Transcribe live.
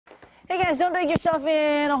Hey guys, don't dig yourself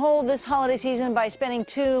in a hole this holiday season by spending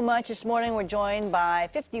too much. This morning we're joined by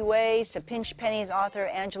 50 Ways to Pinch Pennies author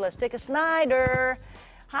Angela Sticca Snyder.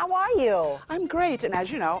 How are you? I'm great, and as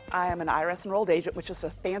you know, I am an IRS enrolled agent, which is a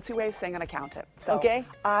fancy way of saying an accountant. So okay.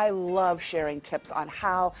 I love sharing tips on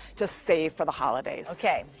how to save for the holidays.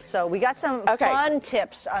 Okay, so we got some fun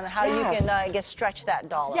tips on how you can, I guess, stretch that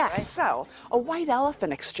dollar, Yes, right? so a white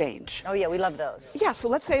elephant exchange. Oh yeah, we love those. Yeah, so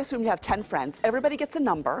let's say, assume you have 10 friends. Everybody gets a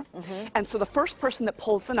number, and so the first person that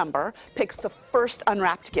pulls the number picks the first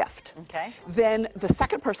unwrapped gift. Okay. Then the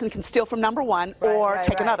second person can steal from number one or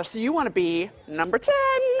take another. So you want to be number 10.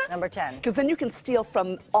 Number 10. Because then you can steal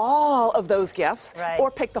from all of those gifts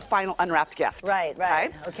or pick the final unwrapped gift. Right.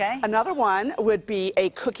 Okay. Another one would be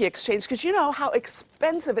a cookie exchange, because you know how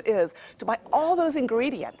expensive it is to buy all those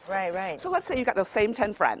ingredients. Right. So let's say you got those same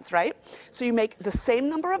 10 friends, right? So you make the same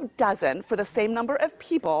number of dozen for the same number of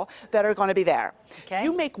people that are going to be there. Okay.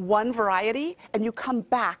 You make one variety and you come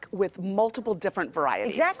back with multiple different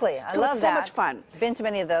varieties. Exactly. I love that. So it's so much fun. Been to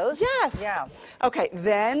many of those? Yes. Yeah. Okay,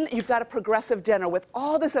 then you've got a progressive dinner with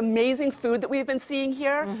all this amazing food that we've been seeing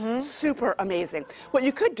here. Super amazing. What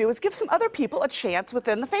you could do is give some other people a chance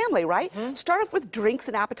within the family, right? Start off with drinks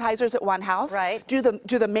and appetizers at one house. Right. Do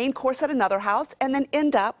the main course at another house, and then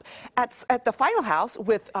end up at the final house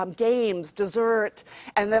with games, dessert,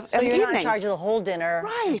 and the So you're evening. not in charge of the whole dinner.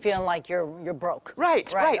 Right. And feeling like you're broke.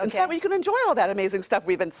 Right. Okay. And so that way you can enjoy all that amazing stuff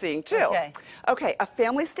we've been seeing too. Okay, a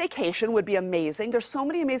family staycation would be amazing. There's so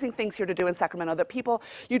many amazing things here to do in Sacramento that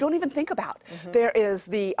you don't even think about.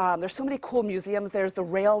 There's so many cool museums. There's the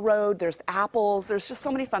railroad, there's the apples, there's just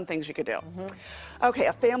so many fun things you could do. Okay,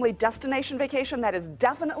 a family destination vacation, that is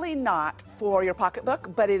definitely not for your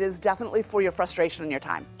pocketbook, but it is definitely for your frustration and your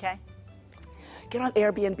time. Okay. Get on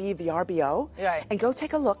Airbnb, VRBO, and go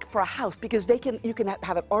take a look for a house, because you can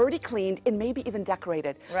have it already cleaned and maybe even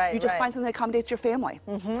decorated. You just find something that accommodates your family.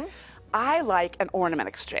 I like an ornament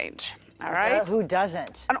exchange. All right? Who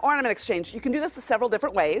doesn't? An ornament exchange. You can do this in several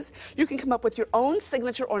different ways. You can come up with your own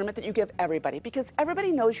signature ornament that you give everybody, because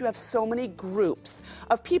everybody knows you have so many groups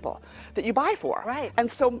of people that you buy for. Right.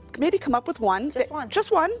 And so maybe come up with one.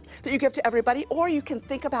 Just one that you give to everybody, or you can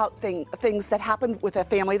think about things that happened with a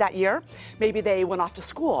family that year. Maybe they went off to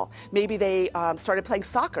school. Maybe they started playing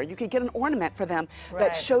soccer. You could get an ornament for them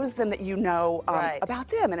that shows them that you know about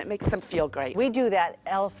them, and it makes them feel great. We do that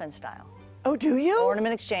elephant style. Oh, do you?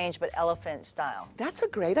 Ornament exchange, but elephant style. That's a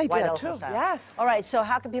great idea, too. Style. Yes. All right, so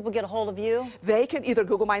how can people get a hold of you? They can either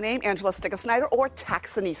Google my name, Angela Sticca Snyder, or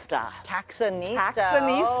Taxonista. Taxonista.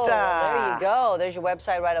 Taxonista. Oh, there you go. There's your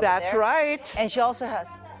website right over there. That's right. And she also has...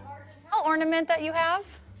 ornament that you have?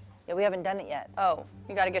 Yeah, we haven't done it yet. Oh,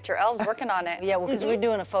 you got to get your elves working on it. Yeah, because we're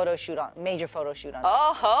doing a major photo shoot on it.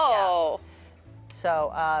 Oh. Yeah.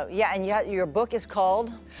 So, yeah, and your book is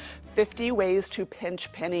called? 50 Ways to Pinch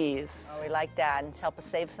Pennies. Oh, we like that, and help us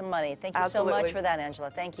save some money. Thank you so much for that, Angela.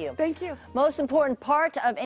 Thank you. Thank you. Most important part of